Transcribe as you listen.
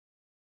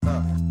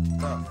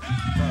When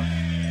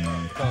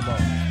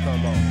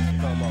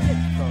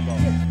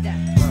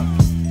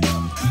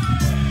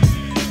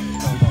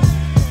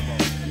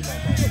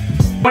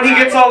he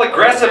gets all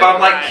aggressive, I'm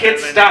like,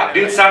 kids, stop.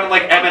 Dude sounded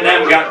like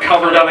Eminem got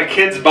covered on a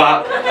Kids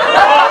Bop.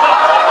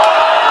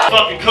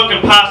 Fucking cooking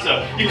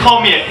pasta. You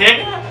call me a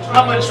hick?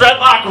 I'm a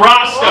dreadlock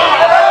Rasta.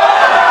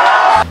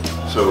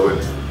 So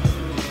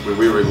when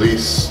we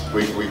release,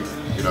 we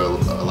you know,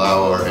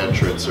 allow our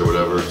entrants or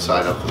whatever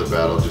sign up for the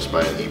battle just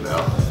by an email,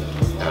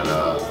 and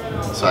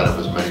sign up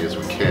as many as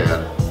we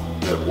can.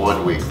 Then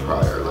 1 week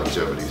prior, like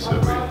Jevity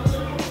said, we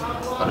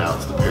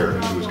announce the pair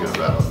who's going to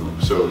battle who.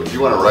 So if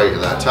you want to write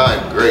in that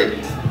time, great.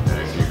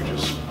 And if you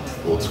just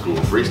old school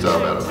freestyle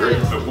battle, great.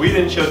 If we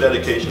didn't show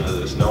dedication to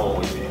this, no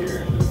one would be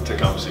here to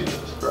come see this.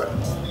 Right.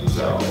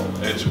 Exactly. So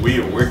it's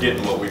we're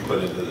getting what we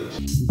put into this.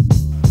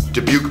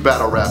 Dubuque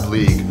Battle Rap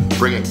League,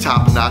 bringing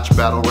top-notch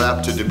battle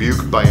rap to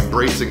Dubuque by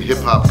embracing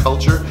hip-hop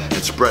culture and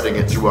spreading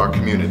it through our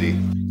community.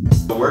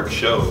 The work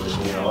shows,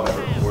 you know,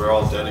 we're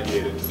all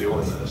dedicated to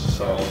doing this.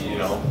 So, you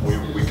know,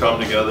 we come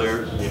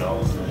together, you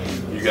know,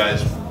 you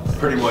guys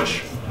pretty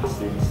much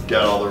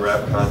got all the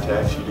rap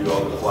contacts, you do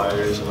all the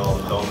flyers and all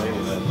the filming,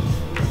 and then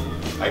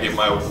I get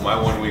my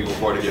 1 week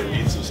before to get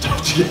beats and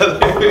stuff together.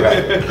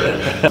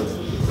 Right.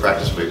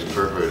 Practice makes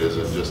perfect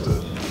isn't just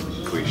a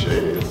cliche,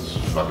 it's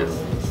fucking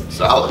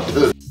solid.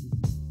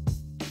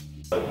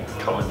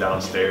 Coming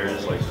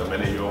downstairs, like the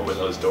minute you open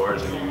those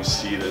doors and you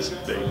see this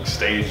big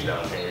stage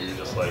down here, you're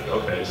just like,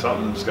 okay,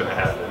 something's gonna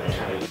happen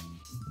here.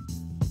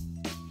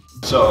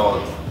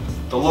 So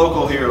the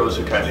local heroes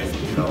who kind of,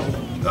 you know,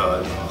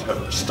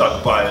 have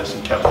stuck by us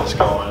and kept us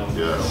going.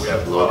 Yes, we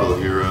have local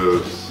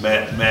heroes.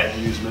 Matt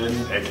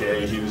Huseman,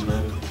 aka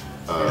Huseman.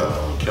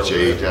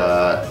 J.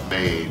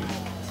 Maine.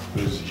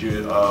 We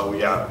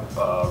got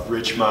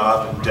Rich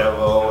Mob and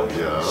Devo and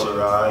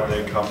Sarai,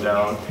 they come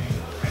down.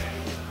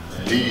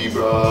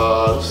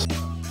 D-Bros.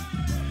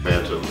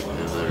 Phantom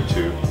in there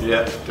too.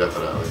 Yeah.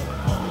 Definitely.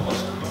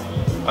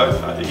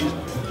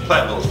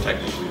 Platteville's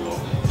technically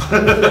local.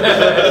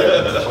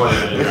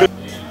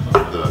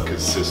 The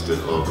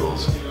consistent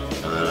locals,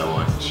 and then I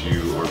want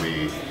you or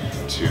me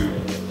to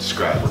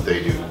describe what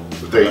they do.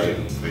 What they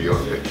do. Your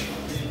pick.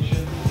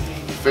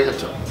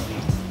 Phantom.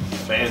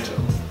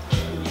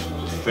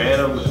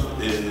 Phantom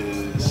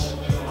is,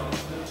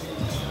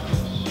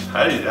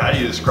 how do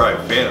you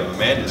describe Phantom? The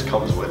man just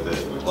comes with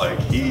it. Like,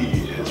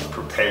 he is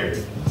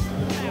prepared.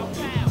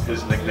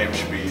 His nickname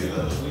should be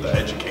the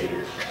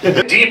educator.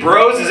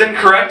 D-Bros is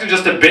incorrect and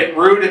just a bit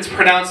rude. It's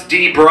pronounced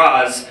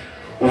D-Bras,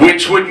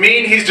 which would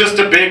mean he's just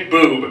a big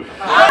boob.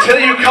 Until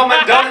you come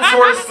undone and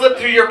sort of slip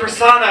through your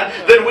persona,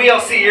 then we all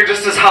see you're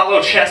just as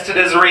hollow-chested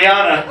as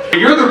Rihanna.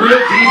 You're the real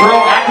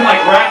D-Bro, acting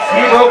like rap's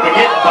hero, but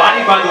getting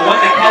bodied by the one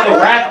they call the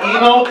rap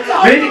emo.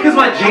 Maybe because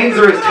my jeans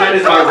are as tight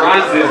as my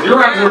rhymes is. Your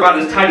rhymes are about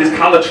as tight as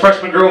college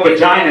freshman girl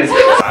vaginas.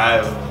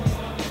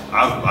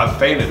 I've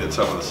fainted at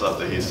some of the stuff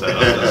that he said.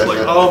 I'm just like,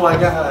 oh my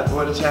god,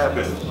 what has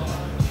happened?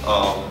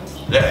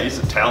 Yeah, he's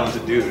a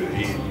talented dude.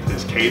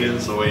 His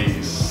cadence, the way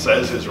he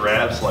says his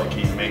raps, like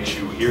he makes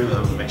you hear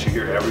them, makes you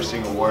hear every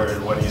single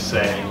word, what he's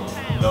saying,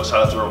 knows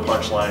how to throw a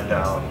punchline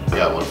down. I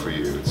got one for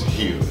you, it's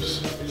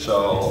Hughes.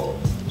 So,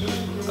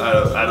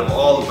 out of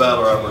all the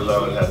battle rappers, I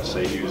would have to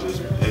say Hughes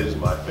is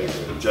my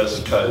favorite,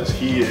 just because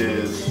he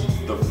is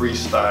the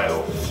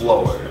freestyle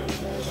flower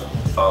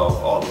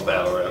of all the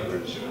battle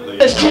rappers.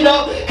 Let's get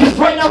up, cause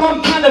right now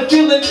I'm kind of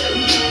feeling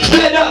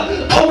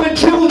better.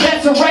 0-2,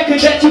 that's a record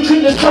that you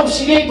couldn't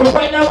associate, but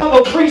right now I'm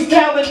a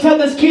freestyle and tell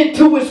this kid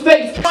to his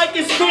face. Like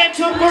this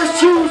Phantom versus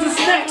Hughes is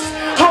next.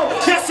 Oh,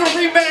 that's a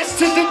rematch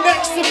to the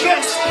next the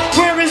best.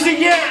 Where is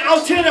he at?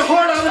 I'll tear the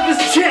heart out of his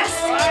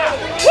chest. Woo!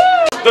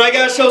 But I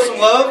gotta show some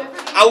love.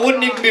 I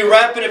wouldn't even be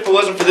rapping if it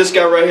wasn't for this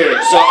guy right here.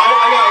 So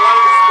I got a lot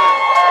of respect.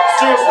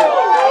 Seriously,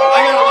 I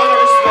got a lot of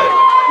respect.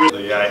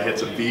 The guy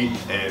hits a beat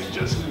and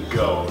just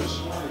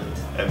goes.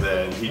 And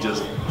then he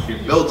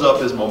builds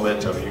up his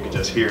momentum. You can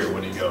just hear it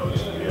when he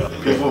goes. You know?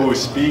 People who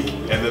speak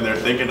and then they're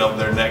thinking of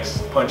their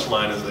next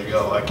punchline as they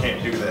go. I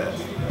can't do that.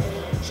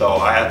 So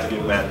I have to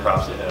give mad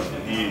props to him.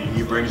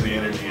 He brings the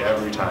energy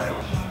every time.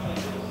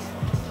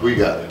 Who you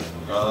got?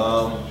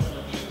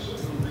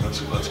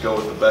 Let's go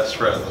with the best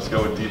friend. Let's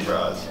go with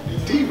D-Bros.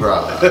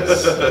 D-Bros.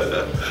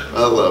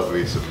 I love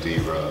me some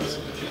D-Bros.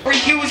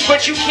 Hughes,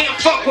 but you can't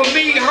fuck with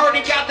me. Heard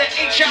he got the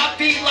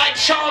HIV like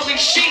Charlie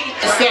Sheen.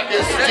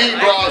 Seconds,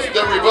 D-Bros,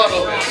 then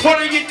rebuttal. What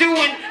are you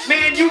doing?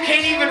 Man, you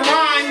can't even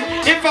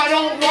rhyme. If I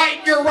don't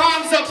write your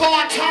rhymes up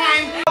on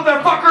time,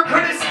 motherfucker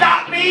couldn't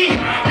stop me.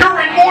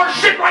 You're in more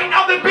shit right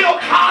now than Bill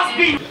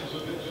Cosby.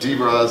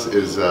 D-Bros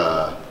is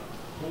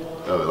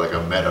like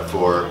a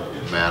metaphor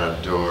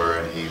matador,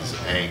 and he's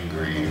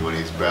angry when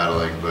he's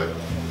battling, but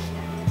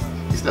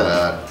he's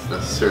not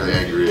necessarily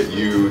angry at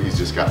you, he's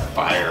just got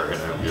fire in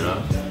him, you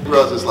know?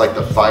 D-Bros is like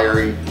the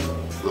fiery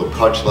little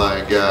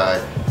punchline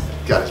guy,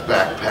 got his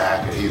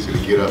backpack and he's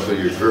gonna get up in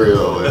your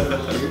grill,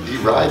 and he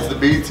rides the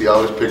beats, he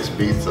always picks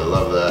beats, I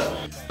love that.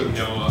 The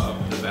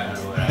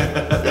battle rap.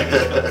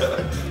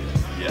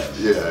 Yes.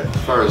 Yeah,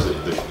 as far as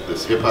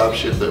this hip hop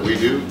shit that we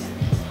do,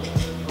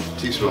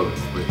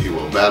 He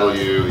will battle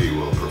you, he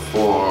will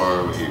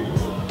perform, he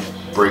will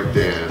break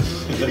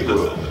dance, he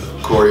will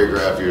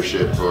choreograph your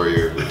shit for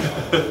you.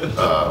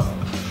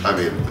 I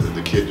mean,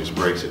 the kid just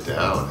breaks it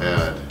down,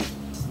 and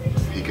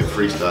he can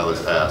freestyle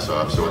his ass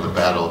off. So in the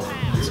battle,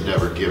 it's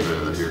never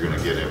given that you're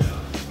gonna get him.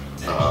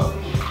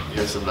 He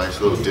has some nice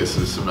little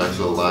disses, some nice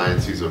little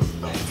lines. He's a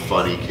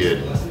funny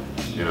kid.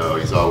 You know,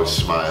 he's always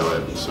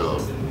smiling. So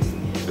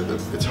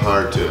it's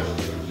hard to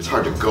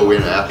go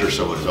in after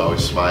someone who's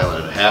always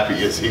smiling and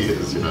happy as he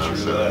is. You know,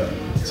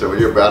 so when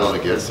you're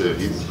battling against him,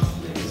 he's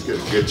got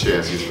a good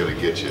chance he's gonna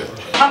get you.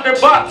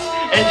 $100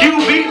 and you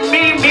beat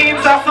me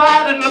means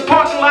outside in the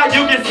parking lot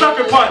you get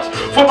sucker punched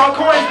for my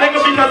coins, nigga,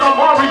 because I'm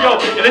Mario.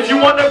 And if you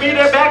want to beat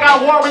it back,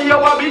 I'm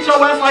Wario. I'll beat your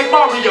ass like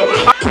Mario.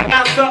 I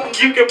got something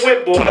you can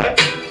win, boy.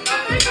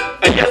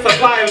 And yes, I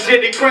fly with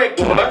Jenny Craig,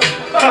 boy.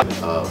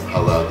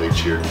 How loud they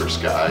cheered for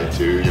Sky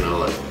too. You know,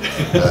 like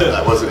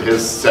that wasn't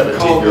his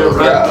 17-year-old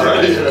rap,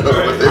 you know,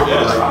 but they were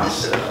like.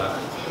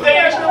 They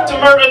asked to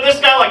murder this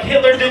guy like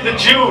Hitler did the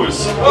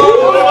Jews.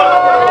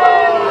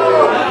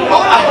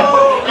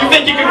 You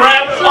think you can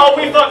rap? All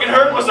we fucking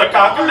heard was a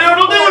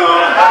cock-a-doodle-doo.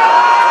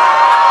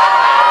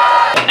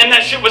 And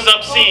that shit was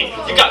obscene.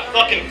 You got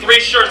fucking 3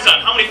 shirts on.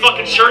 How many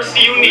fucking shirts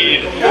do you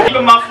need?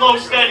 Keeping my flow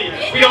steady.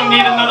 We don't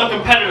need another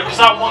competitor because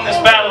I won this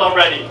battle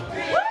already.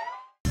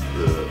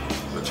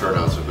 The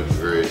turnouts have been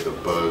great. The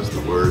buzz,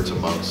 the words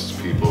amongst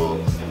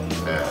people,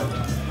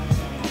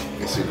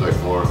 and it seems like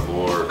more and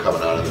more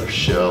coming out of their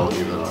shell,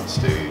 even on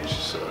stage.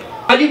 So.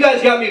 You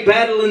guys got me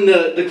battling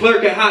the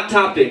clerk at Hot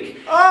Topic.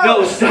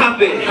 No,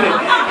 stop it.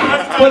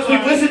 Once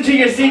we've listened to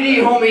your CD,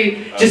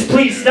 homie, just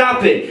please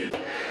stop it.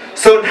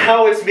 So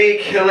now it's me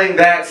killing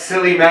that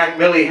silly Mac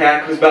Millie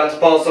hack who's about to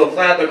fall so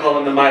flat they're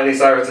calling the Miley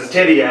Cyrus's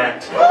titty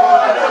act.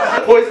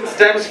 The poison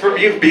stems from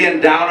you being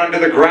down under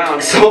the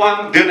ground, so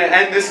I'm gonna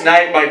end this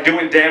night by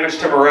doing damage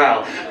to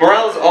morale.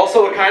 Morale is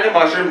also a kind of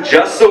mushroom,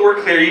 just so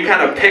we're clear, you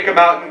kind of pick them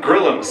out and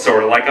grill them,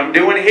 sort of like I'm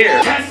doing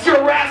here. Test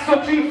your ass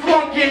will be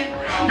flunking.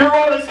 You're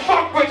old as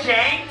fuck, but you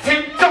ain't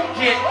Tim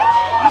Duncan.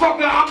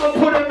 Fucker, I'm gonna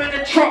put him in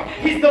the trunk.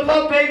 He's the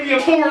love baby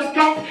of Forrest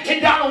Gump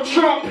and Donald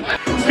Trump.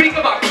 Speak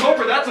of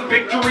October, that's a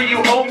victory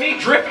you owe me.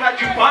 Drip had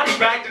you body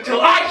bagged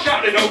until I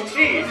shouted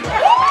OT.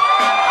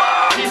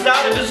 He's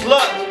out of his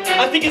luck.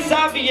 I think it's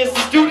obvious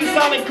this dude is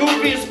sounding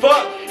goofy as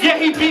fuck. Yeah,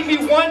 he beat me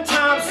one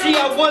time, see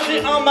I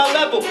wasn't on my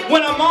level.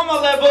 When I'm on my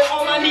level,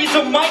 all I need is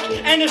a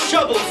mic and a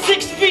shovel.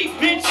 6 feet,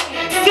 bitch.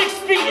 6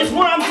 feet is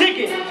what I'm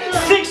digging.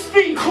 6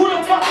 feet, who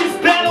the fuck is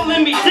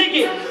battling me? Dig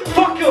it.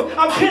 Fuck him,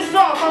 I'm pissed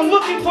off, I'm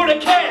looking for the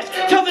cash.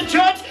 Tell the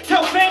judge,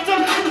 tell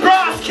Phantom,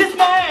 Ross, kiss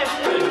my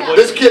ass.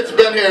 This kid's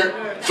been here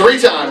 3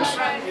 times.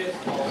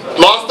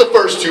 Lost the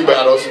first 2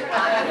 battles,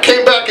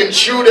 came back and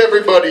chewed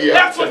everybody out.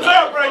 That's what's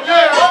up right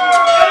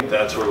there!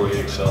 That's where we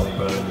excel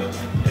better than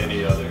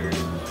any other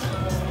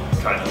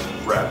kind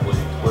of rap league,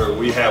 where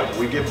we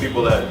give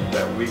people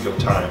that week of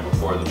time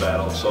before the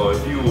battle. So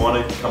if you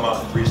want to come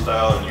out and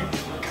freestyle and you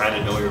kind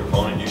of know your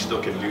opponent, you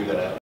still can do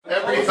that.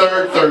 Every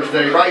 3rd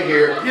Thursday, right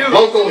here,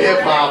 local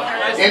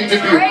hip-hop in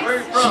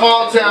Dubuque.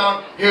 Small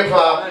town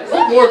hip-hop.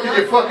 What more could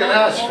you fucking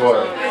ask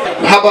for?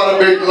 How about a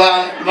big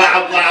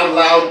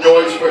loud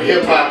noise for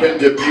hip-hop in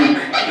Dubuque?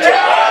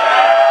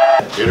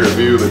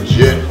 Interview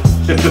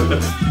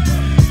legit.